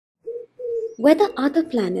Whether other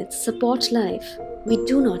planets support life, we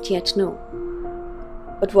do not yet know.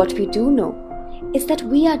 But what we do know is that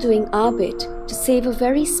we are doing our bit to save a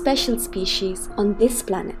very special species on this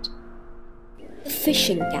planet, the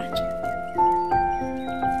fishing cat.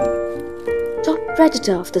 Top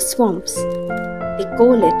predator of the swamps, they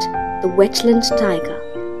call it the wetland tiger.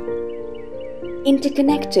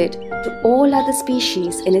 Interconnected to all other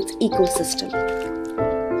species in its ecosystem.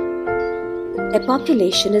 Their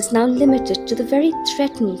population is now limited to the very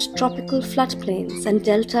threatened tropical floodplains and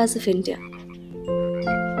deltas of India.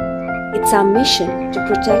 It's our mission to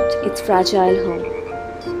protect its fragile home.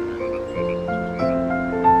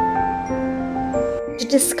 To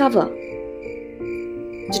discover,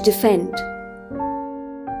 to defend,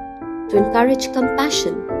 to encourage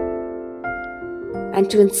compassion, and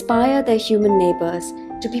to inspire their human neighbors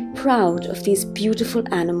to be proud of these beautiful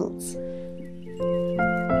animals.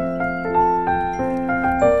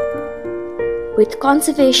 With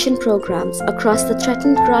conservation programs across the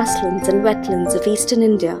threatened grasslands and wetlands of eastern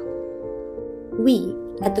India, we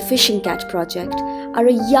at the Fishing Cat Project are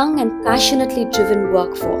a young and passionately driven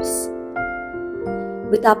workforce.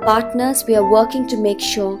 With our partners, we are working to make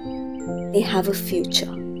sure they have a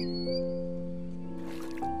future.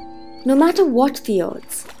 No matter what the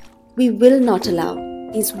odds, we will not allow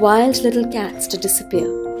these wild little cats to disappear.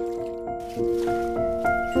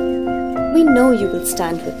 We know you will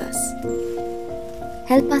stand with us.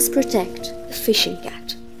 Help us protect the fishing cat.